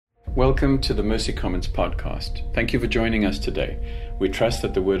Welcome to the Mercy Commons podcast. Thank you for joining us today. We trust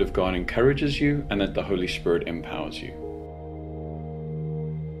that the Word of God encourages you and that the Holy Spirit empowers you.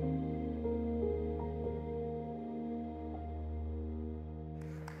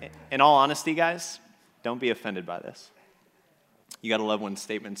 In all honesty, guys, don't be offended by this. You gotta love when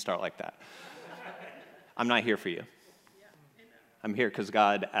statements start like that. I'm not here for you. I'm here because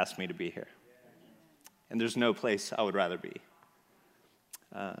God asked me to be here. And there's no place I would rather be.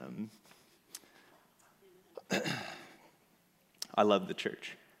 I love the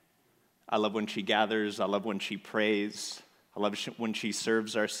church. I love when she gathers. I love when she prays. I love when she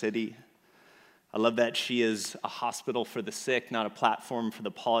serves our city. I love that she is a hospital for the sick, not a platform for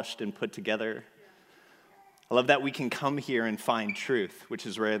the polished and put together. I love that we can come here and find truth, which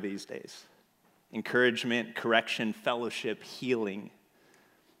is rare these days. Encouragement, correction, fellowship, healing,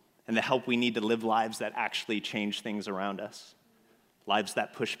 and the help we need to live lives that actually change things around us. Lives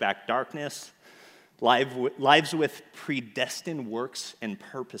that push back darkness, lives with predestined works and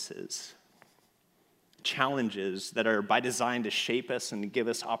purposes. Challenges that are by design to shape us and to give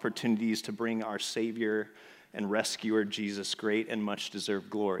us opportunities to bring our Savior and Rescuer, Jesus, great and much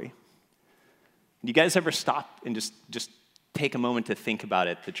deserved glory. Do you guys ever stop and just take a moment to think about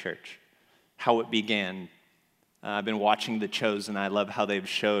it, the church? How it began. I've been watching The Chosen. I love how they've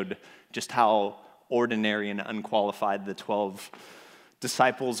showed just how ordinary and unqualified the 12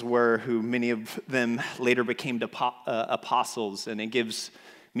 disciples were, who many of them later became apostles, and it gives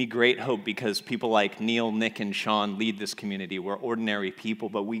me great hope because people like Neil, Nick, and Sean lead this community. We're ordinary people,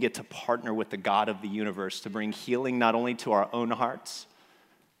 but we get to partner with the God of the universe to bring healing not only to our own hearts,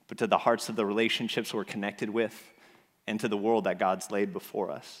 but to the hearts of the relationships we're connected with and to the world that God's laid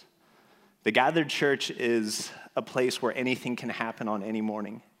before us. The gathered church is a place where anything can happen on any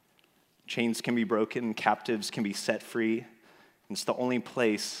morning. Chains can be broken, captives can be set free. It's the only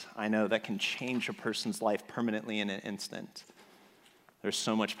place I know that can change a person's life permanently in an instant. There's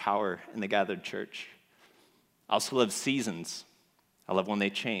so much power in the gathered church. I also love seasons. I love when they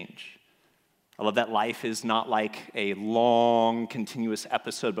change. I love that life is not like a long, continuous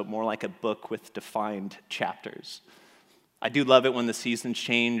episode, but more like a book with defined chapters. I do love it when the seasons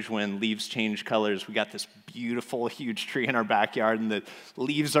change, when leaves change colors. We got this beautiful, huge tree in our backyard, and the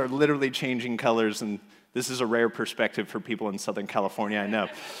leaves are literally changing colors, and this is a rare perspective for people in Southern California, I know.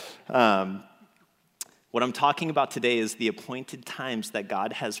 What I'm talking about today is the appointed times that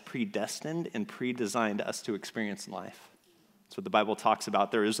God has predestined and pre-designed us to experience in life. That's what the Bible talks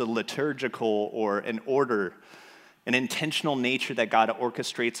about. There is a liturgical or an order, an intentional nature that God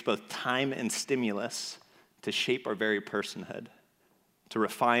orchestrates both time and stimulus to shape our very personhood, to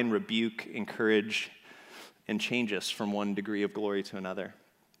refine, rebuke, encourage, and change us from one degree of glory to another.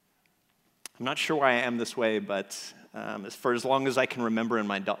 I'm not sure why I am this way, but for as long as I can remember in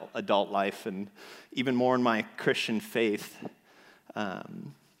my adult life, and even more in my Christian faith, I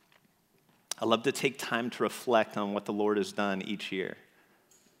love to take time to reflect on what the Lord has done each year.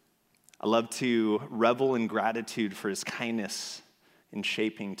 I love to revel in gratitude for his kindness in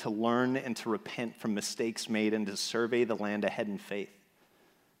shaping, to learn and to repent from mistakes made, and to survey the land ahead in faith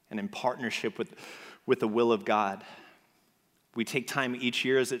and in partnership with the will of God. We take time each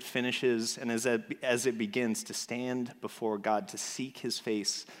year as it finishes and as it begins to stand before God, to seek his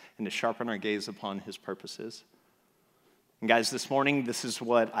face and to sharpen our gaze upon his purposes. And guys, this morning, this is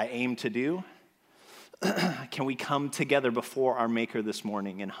what I aim to do. Can we come together before our Maker this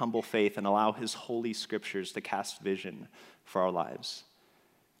morning in humble faith and allow his holy scriptures to cast vision for our lives?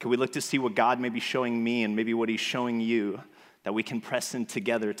 Can we look to see what God may be showing me and maybe what he's showing you, that we can press in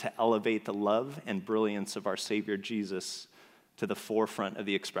together to elevate the love and brilliance of our Savior Jesus to the forefront of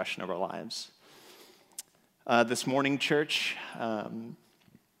the expression of our lives? This morning, church, I'm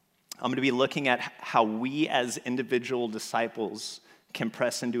going to be looking at how we as individual disciples can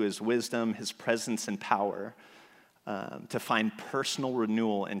press into his wisdom, his presence, and power to find personal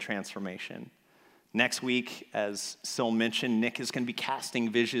renewal and transformation. Next week, as Sil mentioned, Nick is going to be casting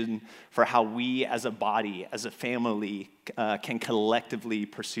vision for how we as a body, as a family, can collectively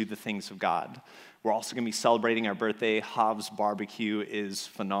pursue the things of God. We're also going to be celebrating our birthday. Hav's barbecue is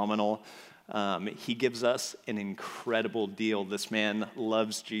phenomenal. He gives us an incredible deal. This man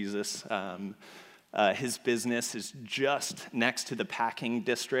loves Jesus. His business is just next to the packing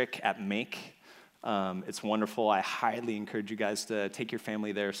district at Make. It's wonderful. I highly encourage you guys to take your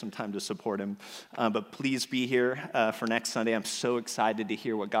family there sometime to support him. But please be here for next Sunday. I'm so excited to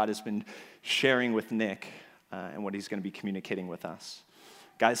hear what God has been sharing with Nick and what he's going to be communicating with us.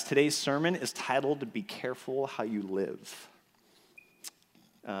 Guys, today's sermon is titled, Be Careful How You Live.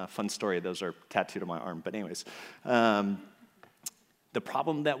 Fun story, those are tattooed on my arm. But anyways, The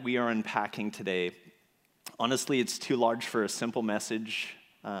problem that we are unpacking today, honestly, it's too large for a simple message.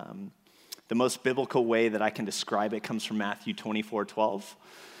 The most biblical way that I can describe it comes from Matthew 24:12.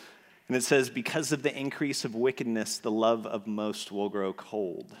 And it says, because of the increase of wickedness, the love of most will grow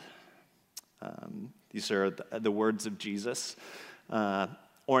cold. These are the words of Jesus.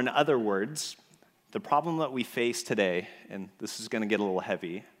 Or in other words, the problem that we face today, and this is going to get a little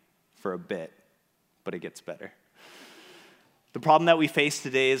heavy for a bit, but it gets better. The problem that we face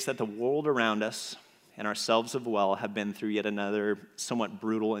today is that the world around us and ourselves as well have been through yet another somewhat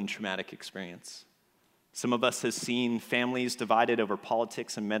brutal and traumatic experience. Some of us have seen families divided over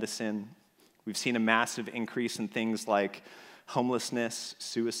politics and medicine. We've seen a massive increase in things like homelessness,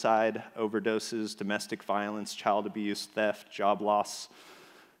 suicide, overdoses, domestic violence, child abuse, theft, job loss,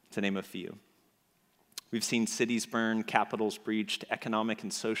 to name a few. We've seen cities burned, capitals breached, economic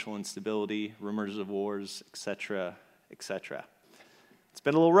and social instability, rumors of wars, etc., etc. It's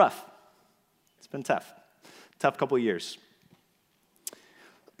been a little rough. It's been tough. Tough couple of years.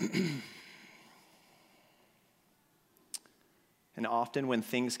 And often when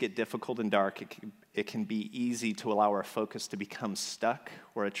things get difficult and dark, it can be easy to allow our focus to become stuck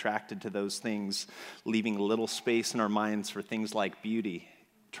or attracted to those things, leaving little space in our minds for things like beauty,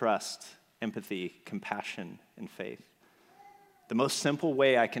 trust, empathy, compassion, and faith. The most simple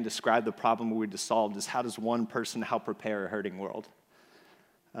way I can describe the problem we just solved is, how does one person help repair a hurting world?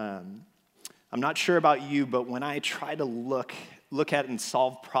 I'm not sure about you, but when I try to look at and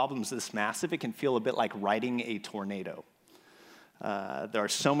solve problems this massive, it can feel a bit like riding a tornado. There are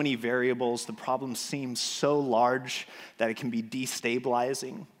so many variables. The problem seems so large that it can be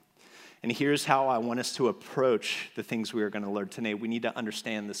destabilizing. And here's how I want us to approach the things we are going to learn today. We need to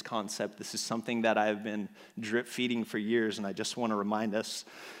understand this concept. This is something that I've been drip feeding for years, and I just want to remind us.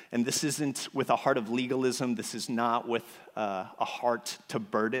 And this isn't with a heart of legalism. This is not with a heart to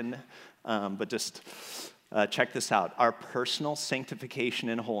burden. But just check this out. Our personal sanctification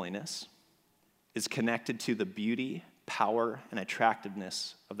and holiness is connected to the beauty, power, and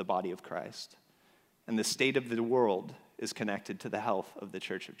attractiveness of the body of Christ. And the state of the world is connected to the health of the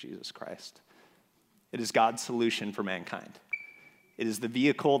Church of Jesus Christ. It is God's solution for mankind. It is the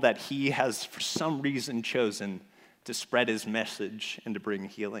vehicle that he has, for some reason, chosen to spread his message and to bring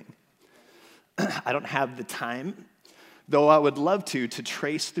healing. I don't have the time, though I would love to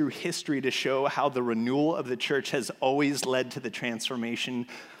trace through history to show how the renewal of the church has always led to the transformation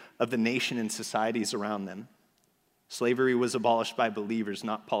of the nation and societies around them. Slavery was abolished by believers,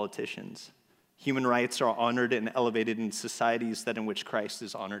 not politicians. Human rights are honored and elevated in societies in which Christ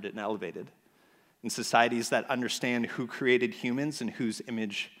is honored and elevated. In societies that understand who created humans and whose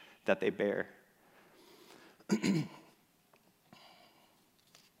image that they bear.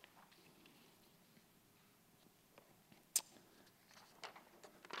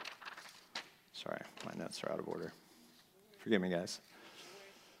 Sorry, my notes are out of order. Forgive me, guys.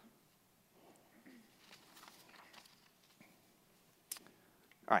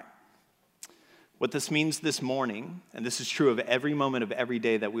 All right. What this means this morning, and this is true of every moment of every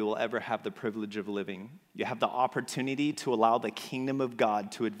day that we will ever have the privilege of living, you have the opportunity to allow the kingdom of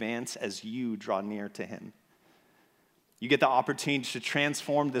God to advance as you draw near to him. You get the opportunity to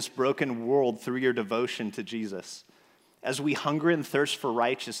transform this broken world through your devotion to Jesus. As we hunger and thirst for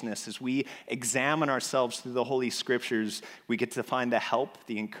righteousness, as we examine ourselves through the Holy Scriptures, we get to find the help,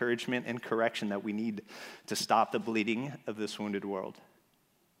 the encouragement, and correction that we need to stop the bleeding of this wounded world.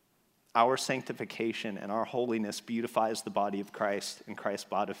 Our sanctification and our holiness beautifies the body of Christ, and Christ's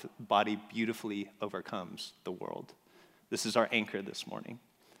body beautifully overcomes the world. This is our anchor this morning.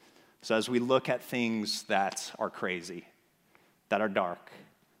 So as we look at things that are crazy, that are dark,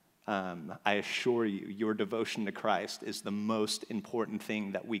 I assure you, your devotion to Christ is the most important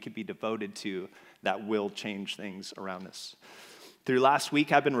thing that we could be devoted to that will change things around us. Through last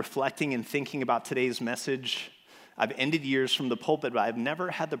week, I've been reflecting and thinking about today's message. I've ended years from the pulpit, but I've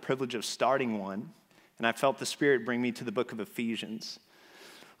never had the privilege of starting one, and I felt the Spirit bring me to the book of Ephesians.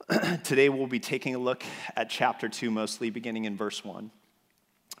 Today, we'll be taking a look at chapter 2, mostly beginning in verse 1.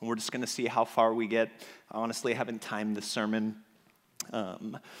 And we're just going to see how far we get. I honestly haven't timed the sermon.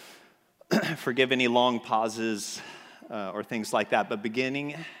 Forgive any long pauses or things like that, but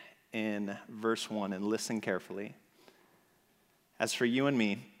beginning in verse 1, and listen carefully. As for you and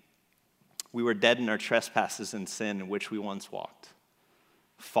me, we were dead in our trespasses and sin in which we once walked,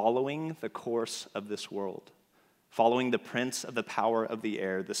 following the course of this world, following the prince of the power of the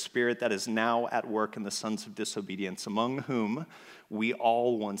air, the spirit that is now at work in the sons of disobedience, among whom we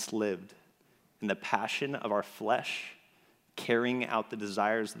all once lived in the passion of our flesh, carrying out the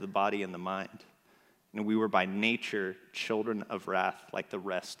desires of the body and the mind. and we were by nature children of wrath like the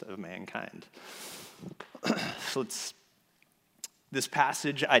rest of mankind. So this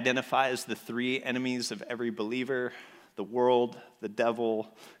passage identifies the three enemies of every believer: the world, the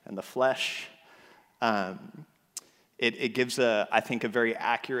devil, and the flesh. It gives, I think, a very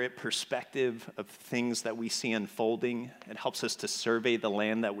accurate perspective of things that we see unfolding. It helps us to survey the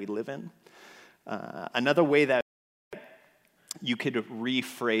land that we live in. Another way that you could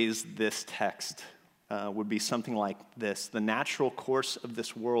rephrase this text would be something like this: the natural course of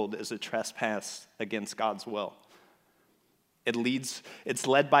this world is a trespass against God's will. It's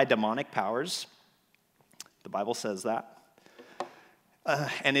led by demonic powers. The Bible says that.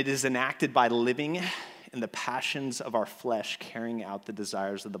 And it is enacted by living in the passions of our flesh, carrying out the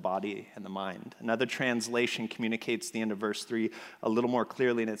desires of the body and the mind. Another translation communicates the end of verse 3 a little more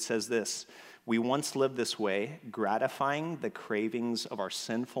clearly, and it says this: we once lived this way, gratifying the cravings of our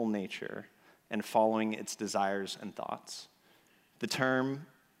sinful nature and following its desires and thoughts. The term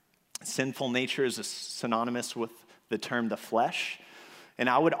sinful nature is synonymous with the term the flesh, and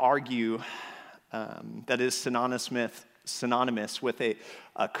I would argue that is synonymous with a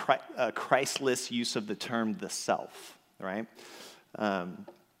Christless use of the term the self, right?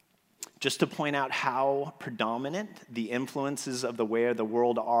 Just to point out how predominant the influences of the way of the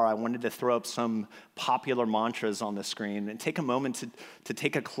world are, I wanted to throw up some popular mantras on the screen and take a moment to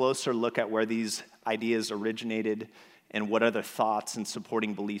take a closer look at where these ideas originated and what other thoughts and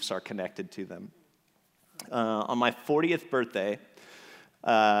supporting beliefs are connected to them. On my 40th birthday,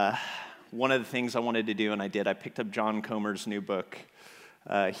 one of the things I wanted to do, and I did, I picked up John Comer's new book.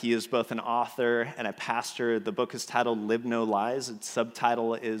 He is both an author and a pastor. The book is titled Live No Lies. Its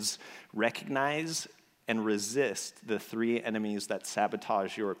subtitle is Recognize and Resist the Three Enemies That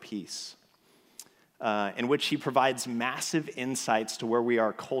Sabotage Your Peace, in which he provides massive insights to where we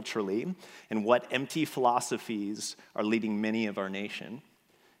are culturally and what empty philosophies are leading many of our nation.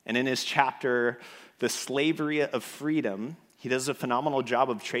 And in his chapter, The Slavery of Freedom, he does a phenomenal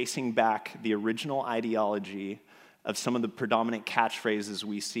job of tracing back the original ideology of some of the predominant catchphrases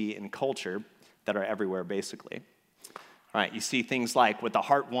we see in culture that are everywhere, basically. All right, you see things like what the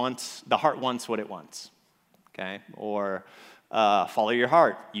heart wants what it wants, okay? Or follow your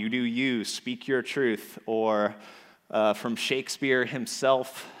heart, you do you, speak your truth. Or from Shakespeare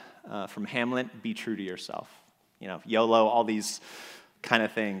himself, from Hamlet, be true to yourself. You know, YOLO, all these kind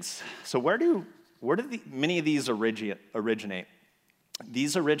of things. So where do many of these originate?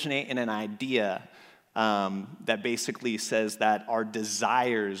 These originate in an idea that basically says that our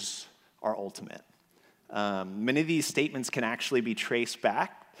desires are ultimate. Many of these statements can actually be traced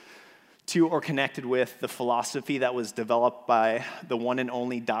back to or connected with the philosophy that was developed by the one and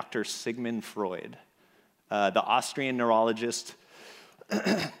only Dr. Sigmund Freud, the Austrian neurologist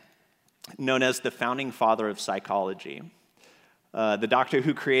known as the founding father of psychology. The doctor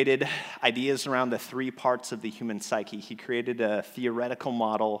who created ideas around the three parts of the human psyche. He created a theoretical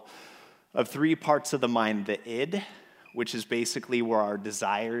model of three parts of the mind: the id, which is basically where our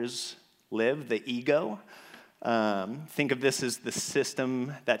desires live, the ego. Think of this as the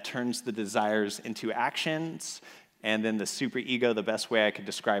system that turns the desires into actions, and then the superego, the best way I could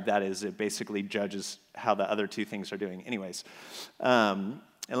describe that is it basically judges how the other two things are doing. Anyways, and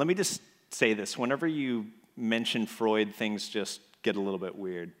let me just say this: whenever you mention Freud, things just get a little bit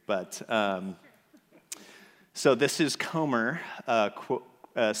weird. But so this is Comer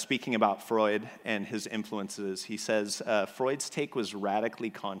speaking about Freud and his influences. He says, Freud's take was radically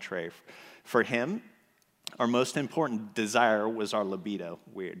contrary. For him, our most important desire was our libido,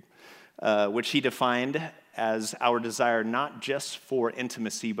 weird, which he defined as our desire not just for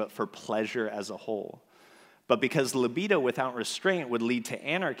intimacy, but for pleasure as a whole. But because libido without restraint would lead to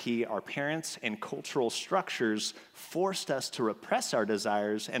anarchy, our parents and cultural structures forced us to repress our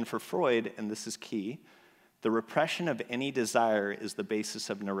desires. And for Freud, and this is key, the repression of any desire is the basis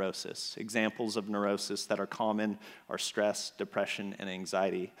of neurosis. Examples of neurosis that are common are stress, depression, and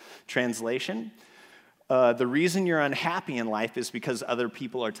anxiety. Translation, the reason you're unhappy in life is because other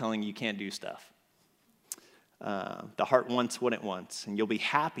people are telling you can't do stuff. The heart wants what it wants, and you'll be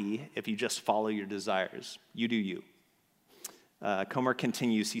happy if you just follow your desires. You do you. Comer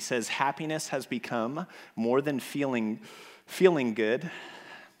continues, he says, happiness has become more than feeling good.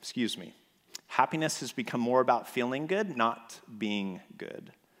 Happiness has become more about feeling good, not being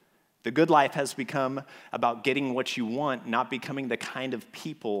good. The good life has become about getting what you want, not becoming the kind of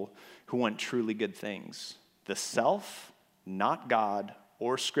people who want truly good things. The self, not God,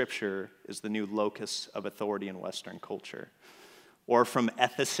 or Scripture is the new locus of authority in Western culture. Or from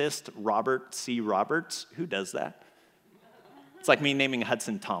ethicist Robert C. Roberts, who does that? It's like me naming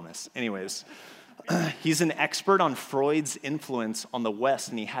Hudson Thomas. Anyways, He's an expert on Freud's influence on the West,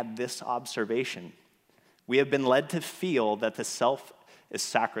 and he had this observation. We have been led to feel that the self is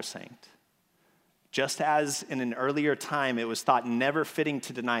sacrosanct. Just as in an earlier time it was thought never fitting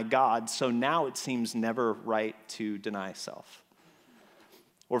to deny God, so now it seems never right to deny self.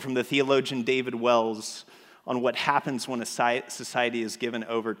 Or from the theologian David Wells on what happens when a society is given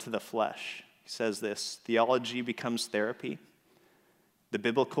over to the flesh. He says this: theology becomes therapy. The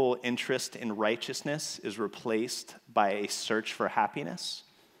biblical interest in righteousness is replaced by a search for happiness.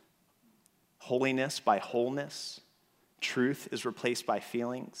 Holiness by wholeness. Truth is replaced by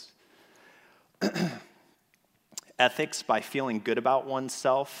feelings. Ethics by feeling good about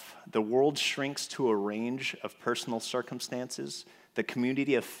oneself. The world shrinks to a range of personal circumstances. The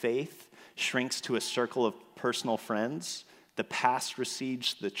community of faith shrinks to a circle of personal friends. The past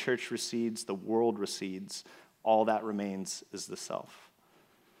recedes, the church recedes, the world recedes. All that remains is the self.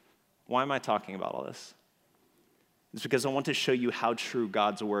 Why am I talking about all this? It's because I want to show you how true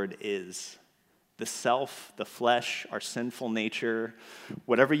God's word is. The self, the flesh, our sinful nature,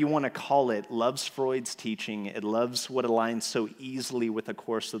 whatever you want to call it, loves Freud's teaching. It loves what aligns so easily with the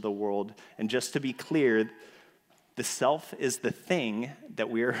course of the world. And just to be clear, the self is the thing that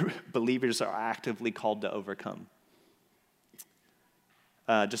we believers are actively called to overcome.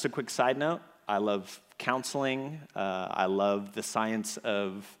 Just a quick side note, I love counseling. I love the science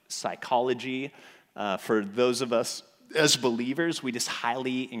of psychology. For those of us as believers, we just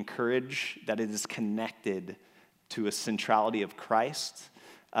highly encourage that it is connected to a centrality of Christ.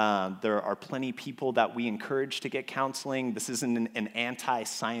 There are plenty of people that we encourage to get counseling. This isn't an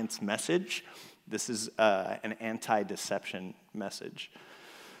anti-science message. This is an anti-deception message.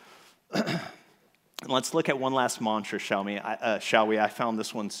 Let's look at one last mantra, shall we? I found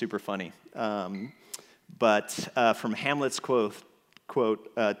this one super funny. But from Hamlet's quote,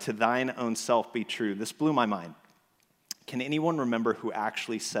 "To thine own self be true." This blew my mind. Can anyone remember who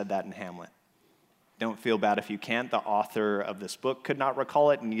actually said that in Hamlet? Don't feel bad if you can't. The author of this book could not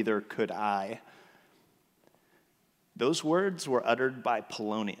recall it, and neither could I. Those words were uttered by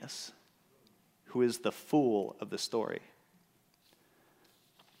Polonius, who is the fool of the story.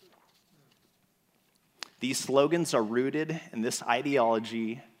 These slogans are rooted in this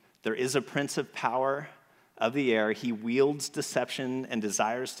ideology. There is a prince of power of the air. He wields deception and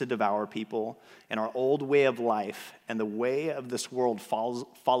desires to devour people. And our old way of life and the way of this world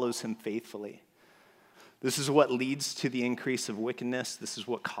follows him faithfully. This is what leads to the increase of wickedness. This is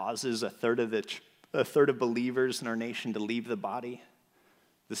what causes a third of believers in our nation to leave the body.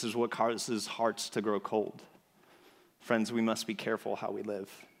 This is what causes hearts to grow cold. Friends, we must be careful how we live.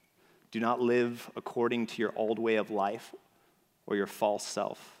 Do not live according to your old way of life or your false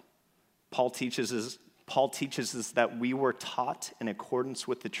self. Paul teaches us that we were taught in accordance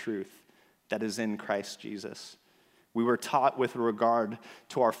with the truth that is in Christ Jesus. We were taught with regard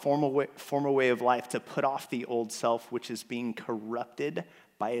to our former way of life to put off the old self, which is being corrupted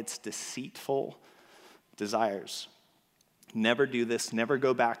by its deceitful desires. Never do this. Never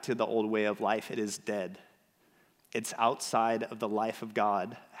go back to the old way of life. It is dead. It's outside of the life of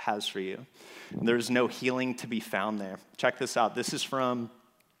God has for you. There's no healing to be found there. Check this out. This is from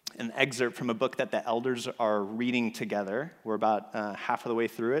an excerpt from a book that the elders are reading together. We're about half of the way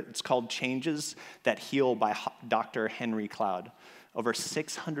through it. It's called Changes That Heal by Dr. Henry Cloud. Over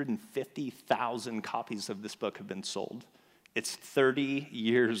 650,000 copies of this book have been sold. It's 30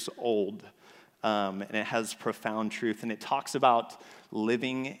 years old, and it has profound truth. And it talks about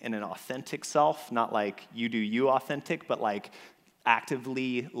living in an authentic self, not like you do you authentic, but like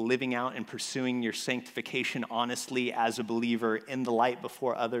actively living out and pursuing your sanctification honestly as a believer in the light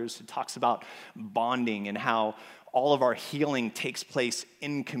before others. It talks about bonding and how all of our healing takes place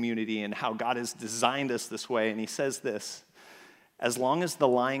in community and how God has designed us this way. And he says this: as long as the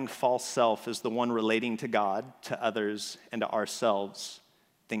lying false self is the one relating to God, to others, and to ourselves,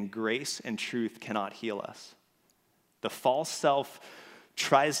 then grace and truth cannot heal us. The false self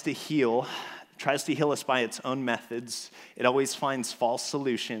tries to heal us by its own methods. It always finds false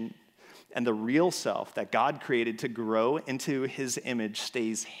solution. And the real self that God created to grow into his image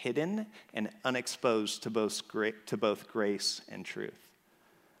stays hidden and unexposed to both grace and truth.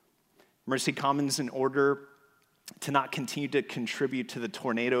 Mercy Commons, in order to not continue to contribute to the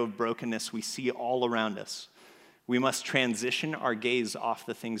tornado of brokenness we see all around us, we must transition our gaze off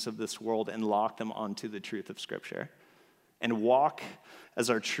the things of this world and lock them onto the truth of Scripture and walk as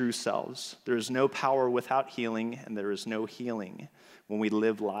our true selves. There is no power without healing, and there is no healing when we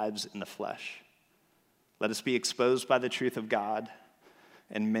live lives in the flesh. Let us be exposed by the truth of God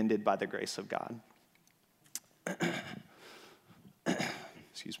and mended by the grace of God.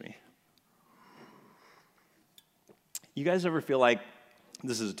 Excuse me. You guys ever feel like,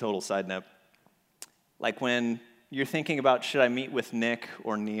 this is a total side note, like when you're thinking about, should I meet with Nick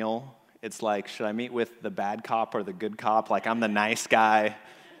or Neil? It's like, should I meet with the bad cop or the good cop? Like, I'm the nice guy.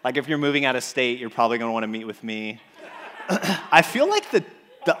 Like, if you're moving out of state, you're probably going to want to meet with me. I feel like the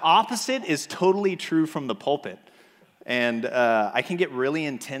opposite is totally true from the pulpit. And I can get really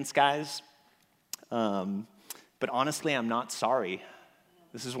intense, guys. But honestly, I'm not sorry.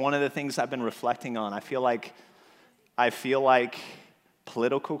 This is one of the things I've been reflecting on. I feel like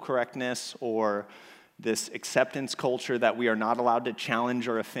political correctness or this acceptance culture that we are not allowed to challenge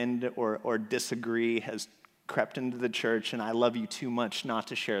or offend or disagree has crept into the church, and I love you too much not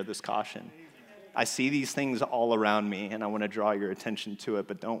to share this caution. I see these things all around me, and I want to draw your attention to it,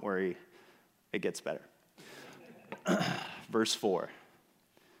 but don't worry, it gets better. Verse 4,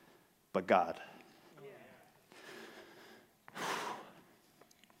 but God.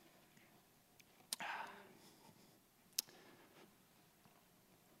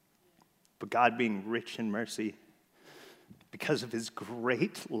 But God, being rich in mercy, because of his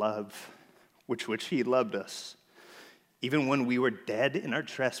great love, which he loved us, even when we were dead in our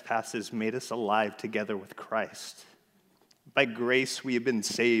trespasses, made us alive together with Christ. By grace we have been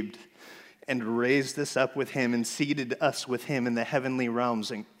saved, and raised us up with him, and seated us with him in the heavenly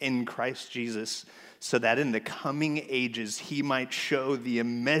realms in Christ Jesus, so that in the coming ages he might show the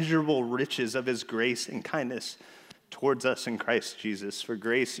immeasurable riches of his grace and kindness towards us in Christ Jesus. For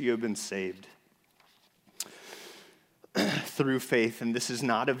grace you have been saved through faith, and this is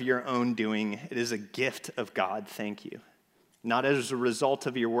not of your own doing. It is a gift of God. Thank you. Not as a result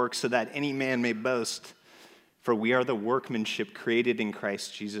of your work, so that any man may boast. For we are the workmanship created in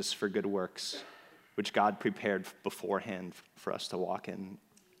Christ Jesus for good works, which God prepared beforehand for us to walk in.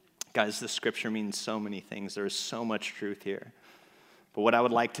 Guys, the scripture means so many things. There is so much truth here. But what I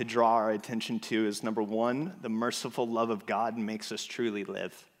would like to draw our attention to is, number one, the merciful love of God makes us truly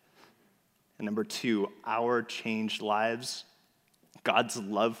live. And number two, our changed lives, God's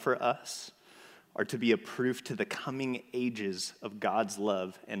love for us, are to be a proof to the coming ages of God's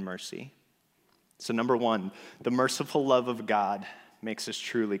love and mercy. So number one, the merciful love of God makes us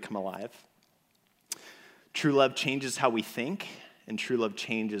truly come alive. True love changes how we think, and true love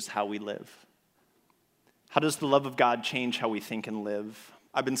changes how we live. How does the love of God change how we think and live?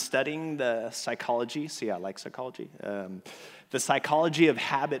 I've been studying the psychology. See, I like psychology. The psychology of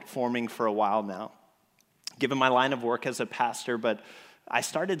habit forming for a while now, given my line of work as a pastor, but I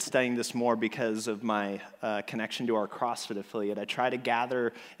started studying this more because of my connection to our CrossFit affiliate. I try to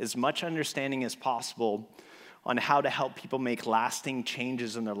gather as much understanding as possible on how to help people make lasting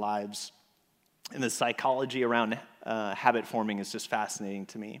changes in their lives. And the psychology around habit forming is just fascinating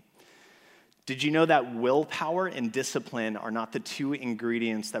to me. Did you know that willpower and discipline are not the two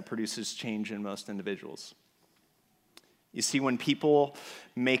ingredients that produces change in most individuals? You see, when people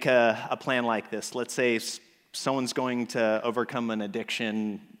make a plan like this, let's say someone's going to overcome an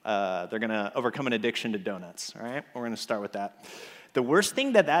addiction, they're going to overcome an addiction to donuts, all right? We're going to start with that. The worst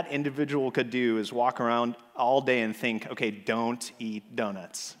thing that individual could do is walk around all day and think, okay, don't eat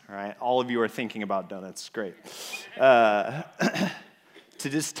donuts, all right? All of you are thinking about donuts, great. To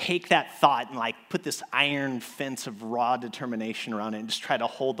just take that thought and like put this iron fence of raw determination around it and just try to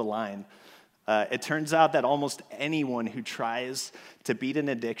hold the line. It turns out that almost anyone who tries to beat an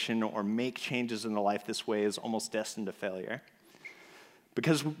addiction or make changes in their life this way is almost destined to failure.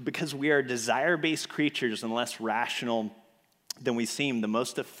 Because we are desire-based creatures and less rational than we seem, the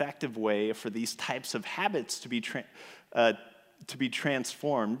most effective way for these types of habits to be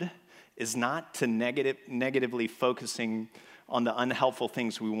transformed is not to negatively focusing on the unhelpful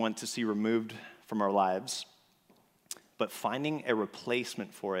things we want to see removed from our lives, but finding a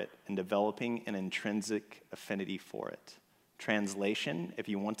replacement for it and developing an intrinsic affinity for it. Translation, if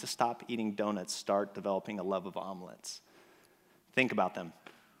you want to stop eating donuts, start developing a love of omelets. Think about them.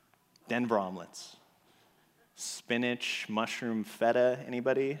 Denver omelets. Spinach, mushroom, feta,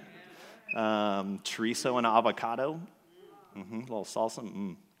 anybody? Chorizo and avocado. A little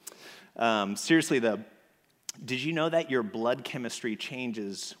salsa. Seriously though, did you know that your blood chemistry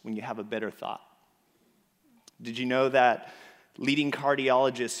changes when you have a bitter thought? Did you know that leading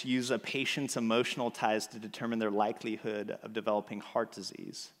cardiologists use a patient's emotional ties to determine their likelihood of developing heart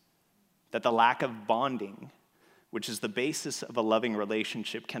disease? That the lack of bonding, which is the basis of a loving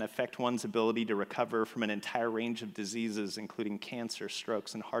relationship, can affect one's ability to recover from an entire range of diseases, including cancer,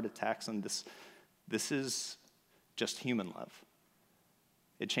 strokes, and heart attacks. And this is just human love.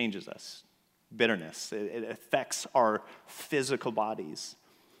 It changes us. Bitterness, it affects our physical bodies.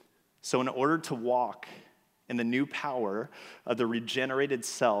 So in order to walk in the new power of the regenerated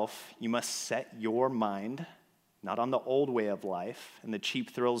self, you must set your mind not on the old way of life and the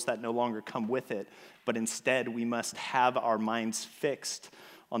cheap thrills that no longer come with it, but instead we must have our minds fixed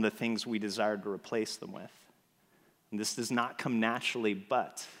on the things we desire to replace them with. And this does not come naturally,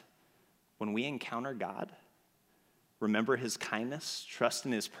 but when we encounter God, remember his kindness, trust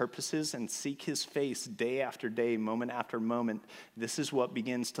in his purposes, and seek his face day after day, moment after moment, this is what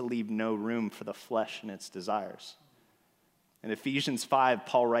begins to leave no room for the flesh and its desires. In Ephesians 5,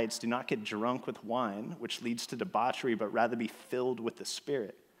 Paul writes, "Do not get drunk with wine, which leads to debauchery, but rather be filled with the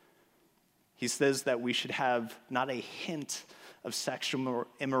Spirit." He says that we should have not a hint of sexual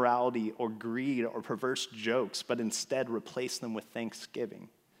immorality or greed or perverse jokes, but instead replace them with thanksgiving.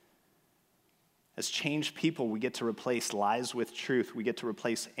 As changed people, we get to replace lies with truth. We get to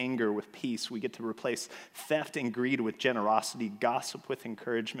replace anger with peace. We get to replace theft and greed with generosity, gossip with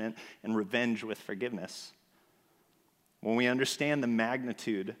encouragement, and revenge with forgiveness. When we understand the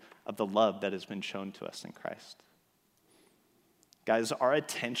magnitude of the love that has been shown to us in Christ. Guys, our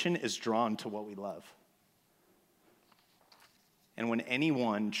attention is drawn to what we love. And when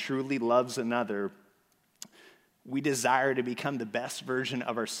anyone truly loves another, we desire to become the best version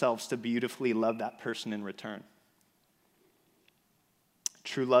of ourselves to beautifully love that person in return.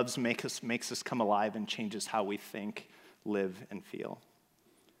 True love makes us come alive and changes how we think, live, and feel.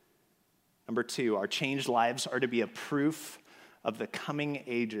 Number 2, our changed lives are to be a proof of the coming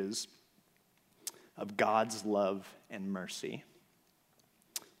ages of God's love and mercy.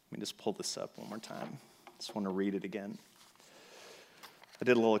 Let me just pull this up one more time. I just want to read it again. I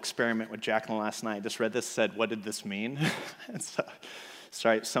did a little experiment with Jacqueline last night. Just read this, said, what did this mean?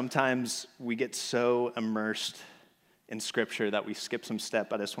 Sorry, sometimes we get so immersed in Scripture that we skip some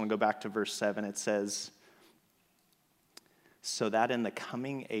step. I just want to go back to verse 7. It says, so that in the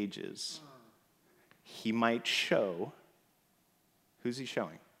coming ages he might show, who's he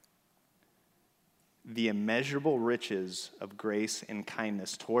showing? The immeasurable riches of grace and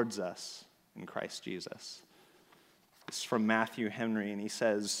kindness towards us in Christ Jesus. This is from Matthew Henry, and he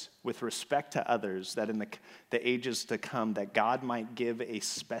says, with respect to others, that in the ages to come, that God might give a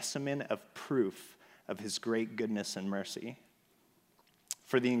specimen of proof of his great goodness and mercy,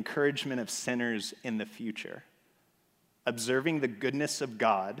 for the encouragement of sinners in the future. Observing the goodness of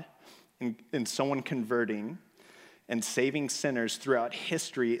God in someone converting and saving sinners throughout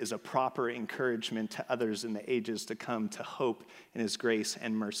history is a proper encouragement to others in the ages to come to hope in his grace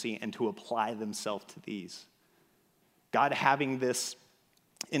and mercy and to apply themselves to these. God having this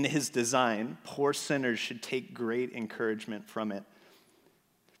in his design, poor sinners should take great encouragement from it.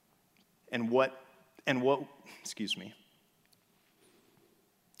 And what may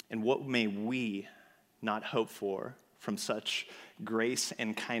we not hope for from such grace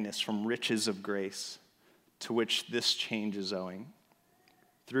and kindness, from riches of grace, to which this change is owing?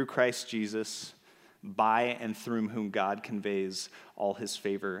 Through Christ Jesus, by and through whom God conveys all his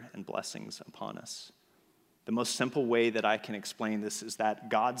favor and blessings upon us. The most simple way that I can explain this is that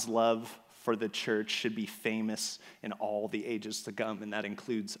God's love for the church should be famous in all the ages to come, and that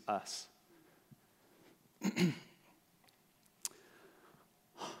includes us.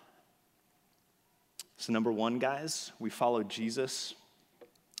 So number 1, guys, we follow Jesus,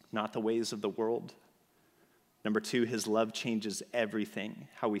 not the ways of the world. Number 2, his love changes everything,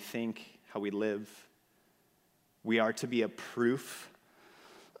 how we think, how we live. We are to be a proof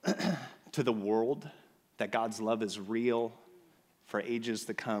to the world that God's love is real for ages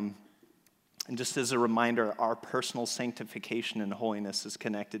to come. And just as a reminder, our personal sanctification and holiness is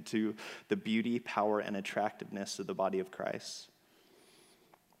connected to the beauty, power, and attractiveness of the body of Christ.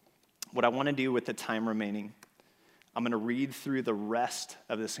 What I want to do with the time remaining, I'm going to read through the rest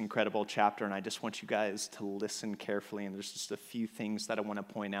of this incredible chapter, and I just want you guys to listen carefully, and there's just a few things that I want to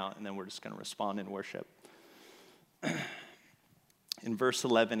point out, and then we're just going to respond in worship. In verse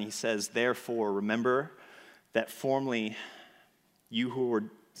 11, he says, therefore, remember that formerly you who were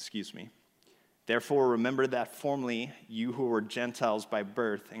Gentiles by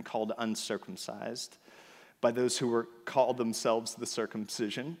birth and called uncircumcised, by those who were called themselves the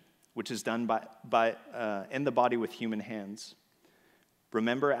circumcision, which is done in the body with human hands.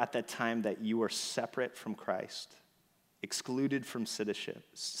 Remember at that time that you were separate from Christ, excluded from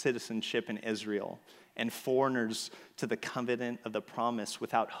citizenship in Israel, and foreigners to the covenant of the promise,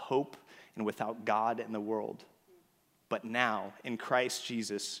 without hope and without God in the world. But now, in Christ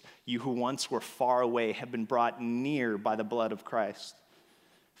Jesus, you who once were far away have been brought near by the blood of Christ.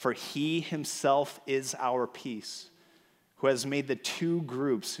 For he himself is our peace, who has made the two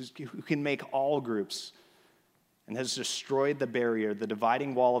groups, who can make all groups, and has destroyed the barrier, the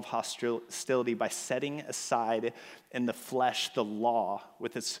dividing wall of hostility, by setting aside in the flesh the law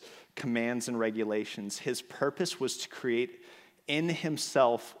with its commands and regulations. His purpose was to create in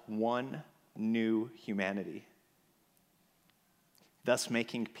himself one new humanity, thus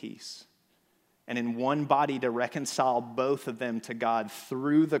making peace, and in one body to reconcile both of them to God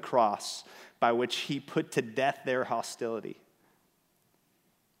through the cross, by which he put to death their hostility.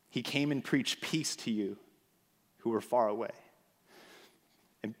 He came and preached peace to you who were far away,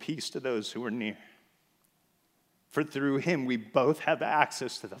 and peace to those who were near. For through him we both have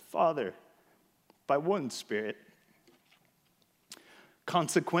access to the Father by one Spirit.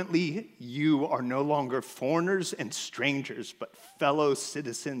 Consequently, you are no longer foreigners and strangers, but fellow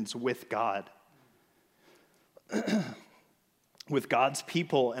citizens with God, with God's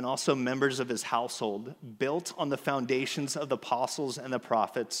people, and also members of his household, built on the foundations of the apostles and the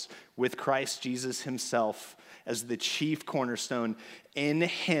prophets, with Christ Jesus himself as the chief cornerstone. In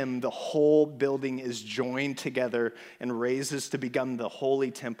him, the whole building is joined together and raises to become the holy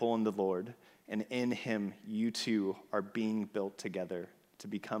temple in the Lord. And in him, you two are being built together to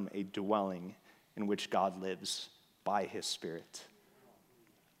become a dwelling in which God lives by his Spirit.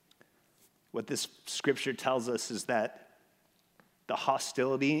 What this scripture tells us is that the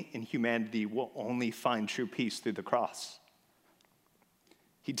hostility in humanity will only find true peace through the cross.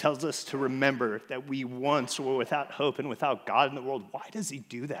 He tells us to remember that we once were without hope and without God in the world. Why does he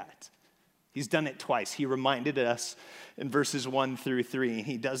do that? He's done it twice. He reminded us in verses 1 through 3, and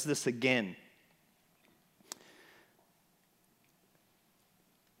he does this again.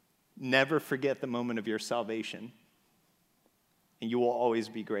 Never forget the moment of your salvation, and you will always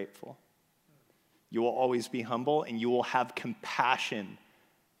be grateful. You will always be humble, and you will have compassion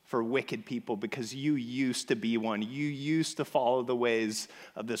for wicked people because you used to be one. You used to follow the ways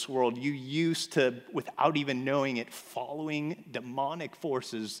of this world. You used to, without even knowing it, following demonic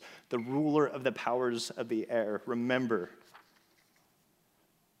forces, the ruler of the powers of the air. Remember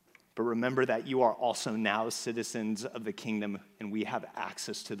that you are also now citizens of the kingdom, and we have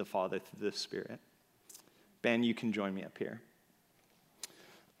access to the Father through the Spirit. Ben, you can join me up here.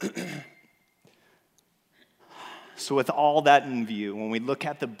 So with all that in view, when we look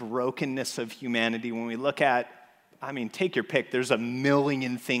at the brokenness of humanity, when we look at, take your pick, there's a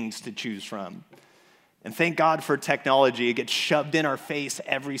million things to choose from. And thank God for technology. It gets shoved in our face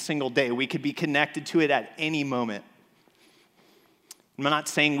every single day. We could be connected to it at any moment. I'm not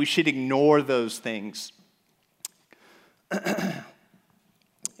saying we should ignore those things. And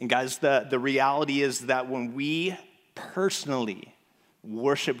guys, the reality is that when we personally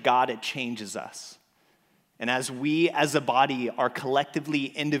worship God, it changes us. And as we as a body are collectively,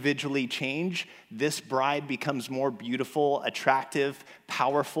 individually changed, this bride becomes more beautiful, attractive,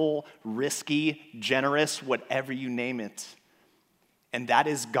 powerful, risky, generous, whatever you name it. And that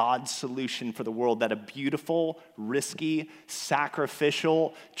is God's solution for the world, that a beautiful, risky,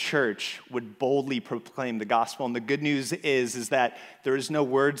 sacrificial church would boldly proclaim the gospel. And the good news is that there is no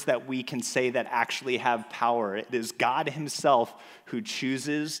words that we can say that actually have power. It is God himself who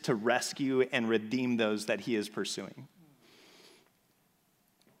chooses to rescue and redeem those that he is pursuing.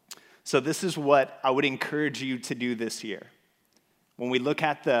 So this is what I would encourage you to do this year. When we look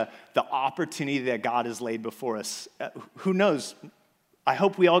at the opportunity that God has laid before us, who knows? I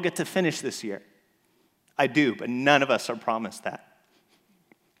hope we all get to finish this year. I do, but none of us are promised that.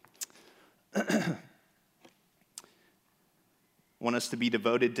 Want us to be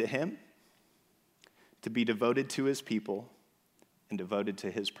devoted to him, to be devoted to his people, and devoted to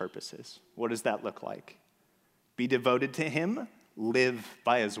his purposes. What does that look like? Be devoted to him, live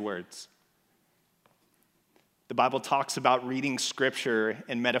by his words. The Bible talks about reading scripture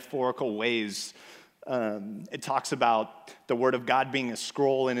in metaphorical ways. It talks about the word of God being a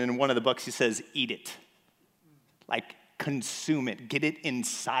scroll, and in one of the books he says, eat it. Like, consume it. Get it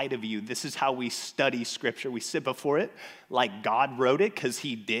inside of you. This is how we study scripture. We sit before it like God wrote it, because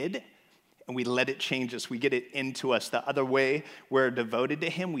he did, and we let it change us. We get it into us. The other way we're devoted to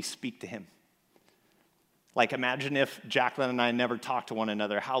him, we speak to him. Like, imagine if Jacqueline and I never talked to one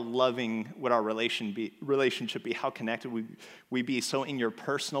another. How loving would our relationship be? How connected would we be? So in your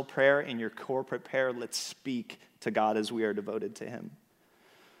personal prayer, in your corporate prayer, let's speak to God as we are devoted to him.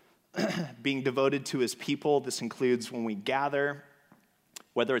 Being devoted to his people, this includes when we gather,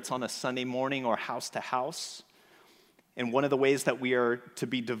 whether it's on a Sunday morning or house to house. And one of the ways that we are to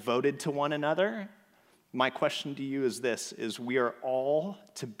be devoted to one another, my question to you is this, is we are all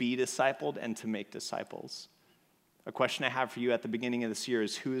to be discipled and to make disciples. A question I have for you at the beginning of this year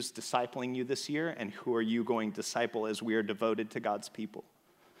is, who is discipling you this year, and who are you going to disciple as we are devoted to God's people?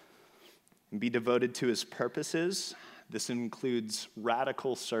 and be devoted to his purposes. This includes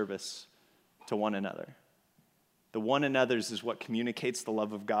radical service to one another. The one another's is what communicates the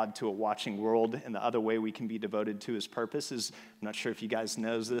love of God to a watching world, and the other way we can be devoted to his purpose is, I'm not sure if you guys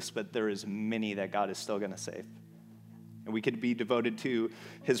know this, but there is many that God is still going to save. And we could be devoted to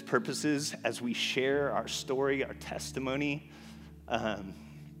his purposes as we share our story, our testimony,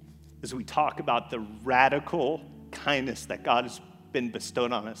 as we talk about the radical kindness that God has been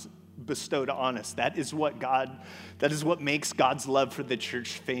bestowed on us. That is what makes God's love for the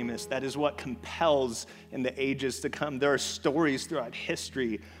church famous. That is what compels in the ages to come. There are stories throughout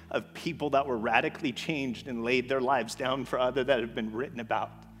history of people that were radically changed and laid their lives down for others that have been written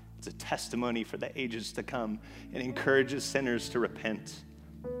about. It's a testimony for the ages to come and encourages sinners to repent.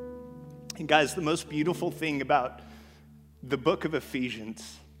 And guys, the most beautiful thing about the book of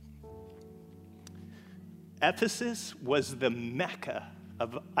Ephesians, Ephesus was the Mecca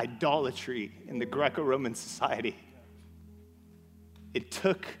of idolatry in the Greco-Roman society. It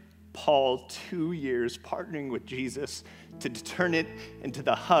took Paul 2 years partnering with Jesus to turn it into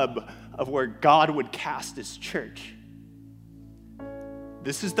the hub of where God would cast his church.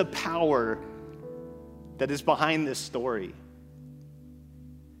 This is the power that is behind this story.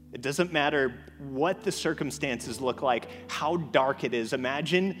 It doesn't matter what the circumstances look like, how dark it is.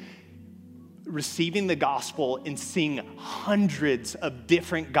 Imagine receiving the gospel and seeing hundreds of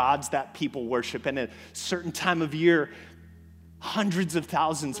different gods that people worship. And at a certain time of year, hundreds of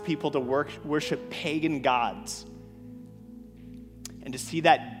thousands of people to worship pagan gods. And to see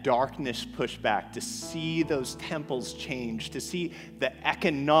that darkness push back, to see those temples change, to see the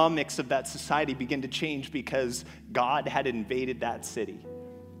economics of that society begin to change because God had invaded that city.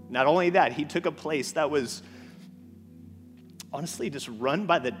 Not only that, he took a place that was honestly just run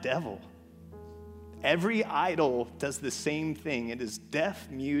by the devil. Every idol does the same thing. It is deaf,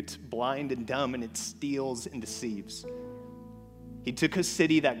 mute, blind, and dumb, and it steals and deceives. He took a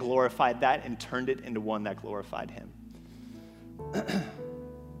city that glorified that and turned it into one that glorified him.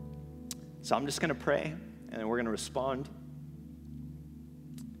 So I'm just going to pray, and then we're going to respond.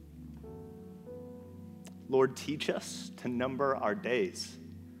 Lord, teach us to number our days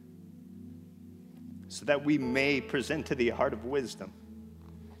so that we may present to thee a heart of wisdom.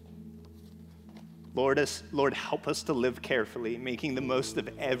 Lord, help us to live carefully, making the most of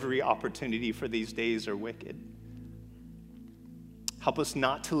every opportunity, for these days are wicked. Help us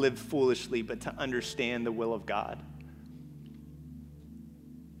not to live foolishly, but to understand the will of God.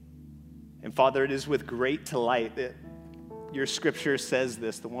 And Father, it is with great delight that your scripture says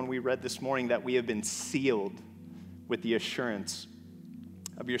this, the one we read this morning, that we have been sealed with the assurance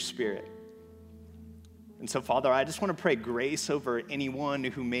of your Spirit. And so, Father, I just want to pray grace over anyone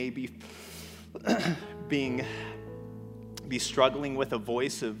who may be struggling with a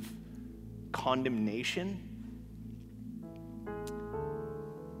voice of condemnation.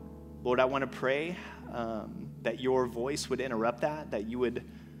 Lord, I want to pray that your voice would interrupt that you would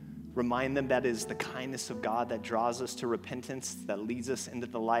remind them that it is the kindness of God that draws us to repentance, that leads us into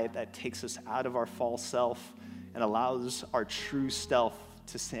the light, that takes us out of our false self and allows our true self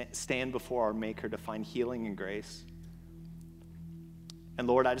to stand before our Maker to find healing and grace. And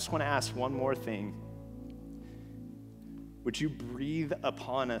Lord, I just want to ask one more thing. Would you breathe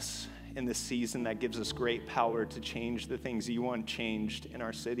upon us in this season that gives us great power to change the things you want changed in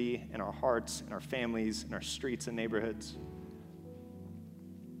our city, in our hearts, in our families, in our streets and neighborhoods?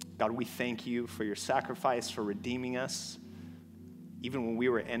 God, we thank you for your sacrifice, for redeeming us, even when we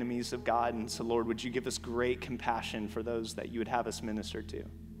were enemies of God. And so, Lord, would you give us great compassion for those that you would have us minister to?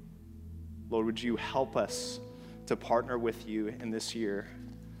 Lord, would you help us to partner with you in this year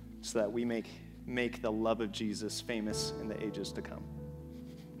so that we make the love of Jesus famous in the ages to come.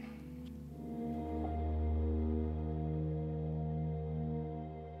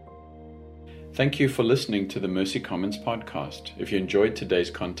 Thank you for listening to the Mercy Commons podcast. If you enjoyed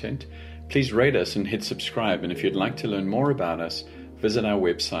today's content, please rate us and hit subscribe. And if you'd like to learn more about us, visit our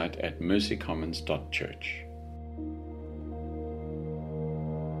website at mercycommons.church.